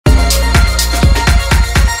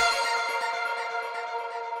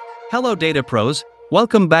Hello Data Pros,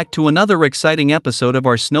 welcome back to another exciting episode of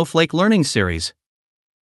our Snowflake Learning Series.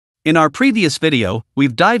 In our previous video,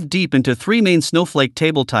 we've dived deep into three main Snowflake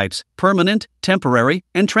table types: permanent, temporary,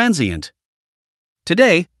 and transient.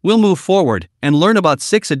 Today, we'll move forward and learn about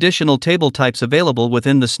 6 additional table types available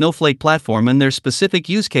within the Snowflake platform and their specific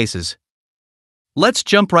use cases. Let's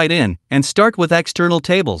jump right in and start with external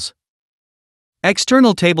tables.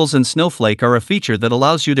 External tables in Snowflake are a feature that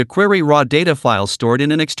allows you to query raw data files stored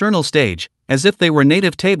in an external stage, as if they were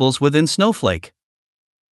native tables within Snowflake.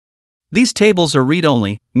 These tables are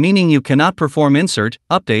read-only, meaning you cannot perform insert,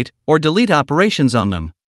 update, or delete operations on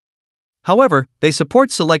them. However, they support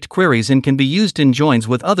select queries and can be used in joins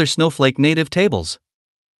with other Snowflake native tables.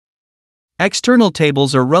 External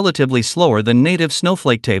tables are relatively slower than native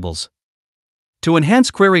Snowflake tables. To enhance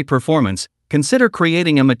query performance, consider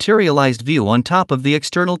creating a materialized view on top of the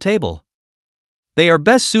external table. They are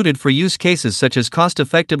best suited for use cases such as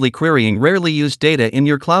cost-effectively querying rarely used data in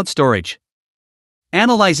your cloud storage,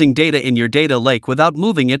 analyzing data in your data lake without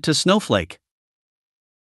moving it to Snowflake.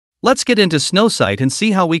 Let's get into Snowsight and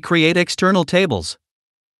see how we create external tables.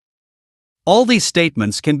 All these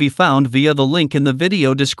statements can be found via the link in the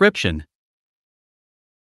video description.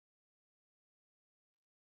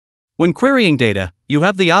 When querying data, you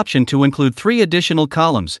have the option to include 3 additional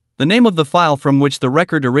columns: the name of the file from which the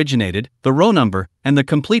record originated, the row number, and the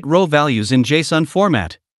complete row values in JSON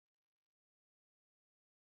format.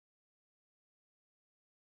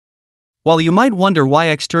 While you might wonder why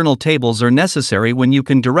external tables are necessary when you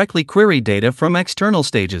can directly query data from external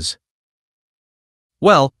stages.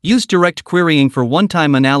 Well, use direct querying for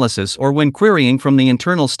one-time analysis or when querying from the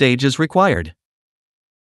internal stage is required.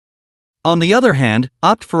 On the other hand,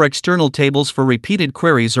 opt for external tables for repeated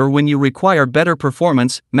queries or when you require better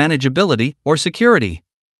performance, manageability, or security.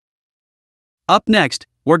 Up next,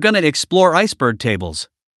 we're going to explore Iceberg Tables.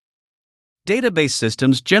 Database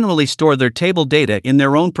systems generally store their table data in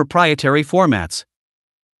their own proprietary formats.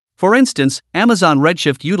 For instance, Amazon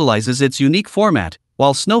Redshift utilizes its unique format,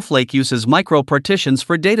 while Snowflake uses micro-partitions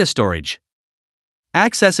for data storage.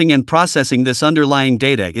 Accessing and processing this underlying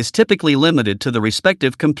data is typically limited to the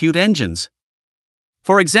respective compute engines.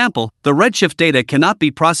 For example, the Redshift data cannot be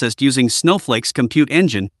processed using Snowflake's compute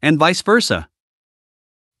engine, and vice versa.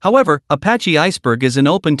 However, Apache Iceberg is an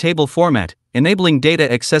open table format, enabling data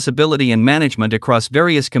accessibility and management across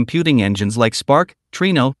various computing engines like Spark,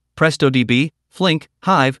 Trino, PrestoDB, Flink,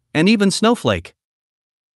 Hive, and even Snowflake.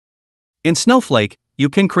 In Snowflake, you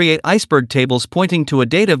can create Iceberg tables pointing to a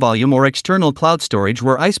data volume or external cloud storage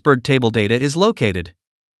where Iceberg table data is located.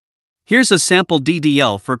 Here's a sample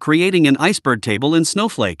DDL for creating an Iceberg table in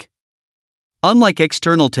Snowflake. Unlike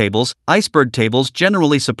external tables, Iceberg tables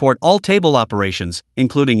generally support all table operations,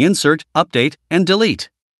 including insert, update, and delete.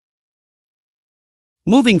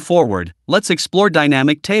 Moving forward, let's explore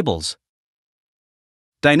dynamic tables.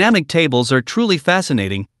 Dynamic tables are truly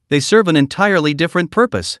fascinating. They serve an entirely different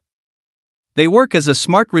purpose. They work as a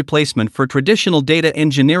smart replacement for traditional data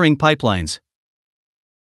engineering pipelines.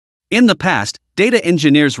 In the past, data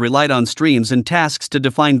engineers relied on streams and tasks to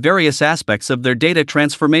define various aspects of their data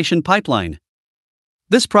transformation pipeline.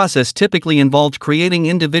 This process typically involved creating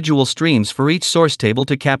individual streams for each source table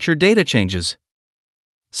to capture data changes.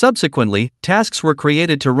 Subsequently, tasks were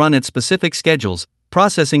created to run at specific schedules,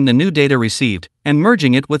 processing the new data received, and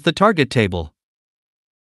merging it with the target table.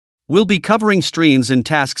 We'll be covering streams and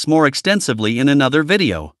tasks more extensively in another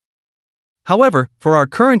video. However, for our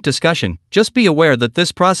current discussion, just be aware that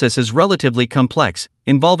this process is relatively complex,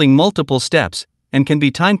 involving multiple steps, and can be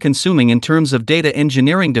time-consuming in terms of data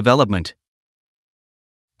engineering development.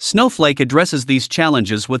 Snowflake addresses these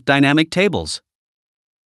challenges with dynamic tables.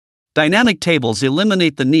 Dynamic tables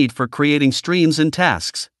eliminate the need for creating streams and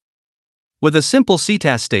tasks. With a simple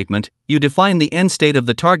CTAS statement, you define the end state of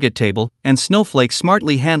the target table, and Snowflake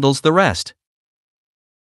smartly handles the rest.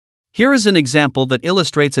 Here is an example that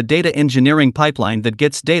illustrates a data engineering pipeline that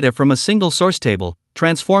gets data from a single source table,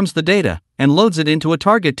 transforms the data, and loads it into a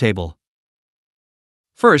target table.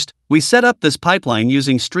 First, we set up this pipeline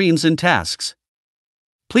using streams and tasks.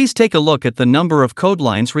 Please take a look at the number of code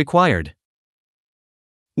lines required.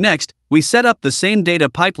 Next, we set up the same data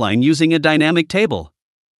pipeline using a dynamic table.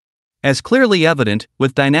 As clearly evident,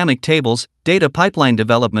 with dynamic tables, data pipeline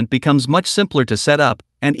development becomes much simpler to set up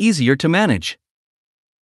and easier to manage.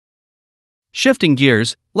 Shifting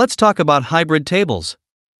gears, let's talk about hybrid tables.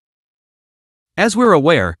 As we're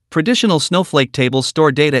aware, traditional Snowflake tables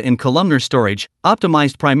store data in columnar storage,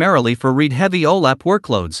 optimized primarily for read-heavy OLAP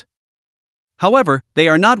workloads. However, they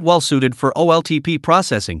are not well suited for OLTP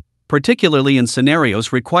processing, particularly in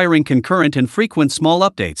scenarios requiring concurrent and frequent small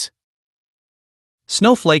updates.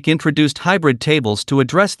 Snowflake introduced hybrid tables to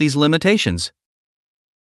address these limitations.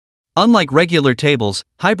 Unlike regular tables,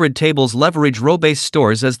 hybrid tables leverage row-based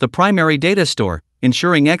stores as the primary data store,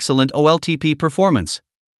 ensuring excellent OLTP performance.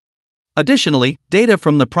 Additionally, data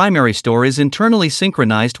from the primary store is internally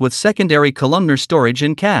synchronized with secondary columnar storage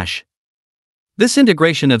and cache. This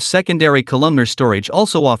integration of secondary columnar storage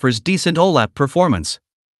also offers decent OLAP performance.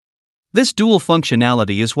 This dual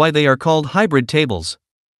functionality is why they are called hybrid tables.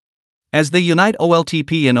 As they unite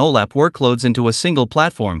OLTP and OLAP workloads into a single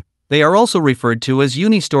platform, they are also referred to as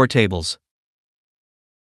Unistore tables.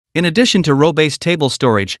 In addition to row-based table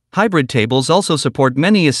storage, hybrid tables also support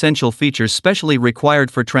many essential features specially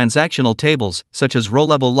required for transactional tables, such as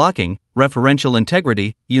row-level locking, referential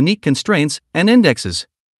integrity, unique constraints, and indexes.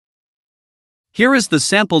 Here is the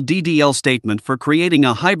sample DDL statement for creating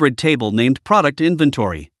a hybrid table named Product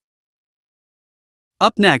Inventory.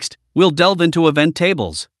 Up next, we'll delve into event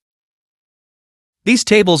tables. These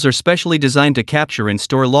tables are specially designed to capture and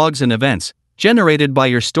store logs and events generated by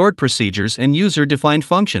your stored procedures and user-defined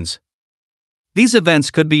functions. These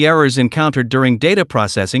events could be errors encountered during data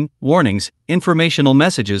processing, warnings, informational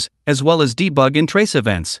messages, as well as debug and trace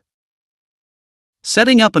events.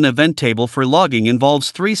 Setting up an event table for logging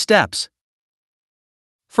involves 3 steps.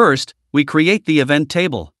 First, we create the event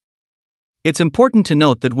table. It's important to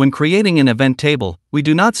note that when creating an event table, we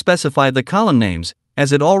do not specify the column names,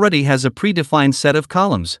 as it already has a predefined set of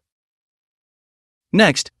columns.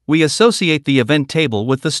 Next, we associate the event table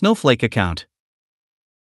with the Snowflake account.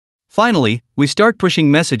 Finally, we start pushing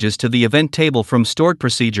messages to the event table from stored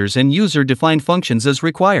procedures and user-defined functions as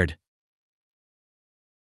required.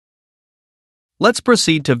 Let's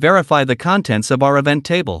proceed to verify the contents of our event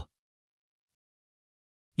table.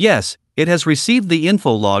 Yes, it has received the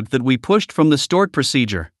info log that we pushed from the stored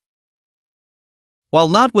procedure. While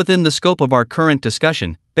not within the scope of our current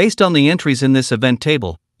discussion, based on the entries in this event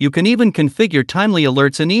table, you can even configure timely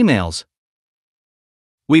alerts and emails.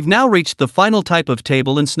 We've now reached the final type of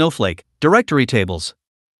table in Snowflake, directory tables.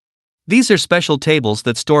 These are special tables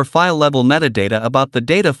that store file-level metadata about the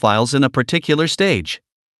data files in a particular stage.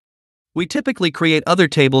 We typically create other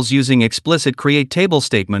tables using explicit create table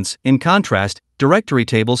statements. In contrast, directory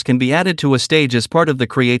tables can be added to a stage as part of the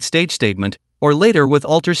create stage statement, or later with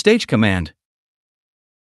alter stage command.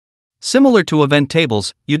 Similar to event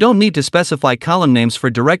tables, you don't need to specify column names for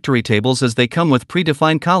directory tables as they come with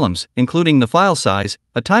predefined columns, including the file size,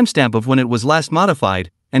 a timestamp of when it was last modified,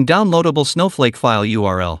 and downloadable Snowflake file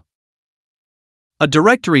URL. A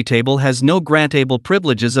directory table has no grantable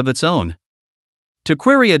privileges of its own. To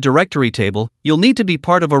query a directory table, you'll need to be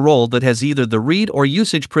part of a role that has either the read or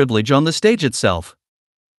usage privilege on the stage itself.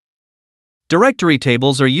 Directory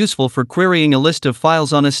tables are useful for querying a list of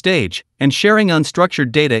files on a stage, and sharing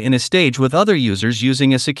unstructured data in a stage with other users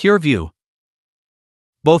using a secure view.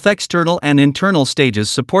 Both external and internal stages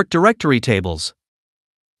support directory tables.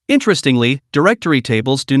 Interestingly, directory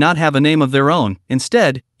tables do not have a name of their own.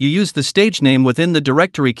 Instead, you use the stage name within the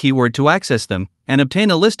directory keyword to access them, and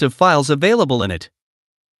obtain a list of files available in it.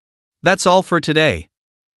 That's all for today.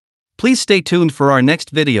 Please stay tuned for our next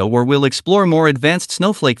video where we'll explore more advanced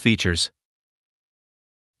Snowflake features.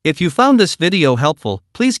 If you found this video helpful,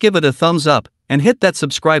 please give it a thumbs up, and hit that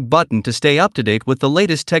subscribe button to stay up to date with the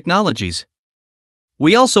latest technologies.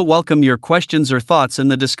 We also welcome your questions or thoughts in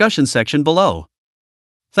the discussion section below.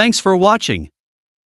 Thanks for watching.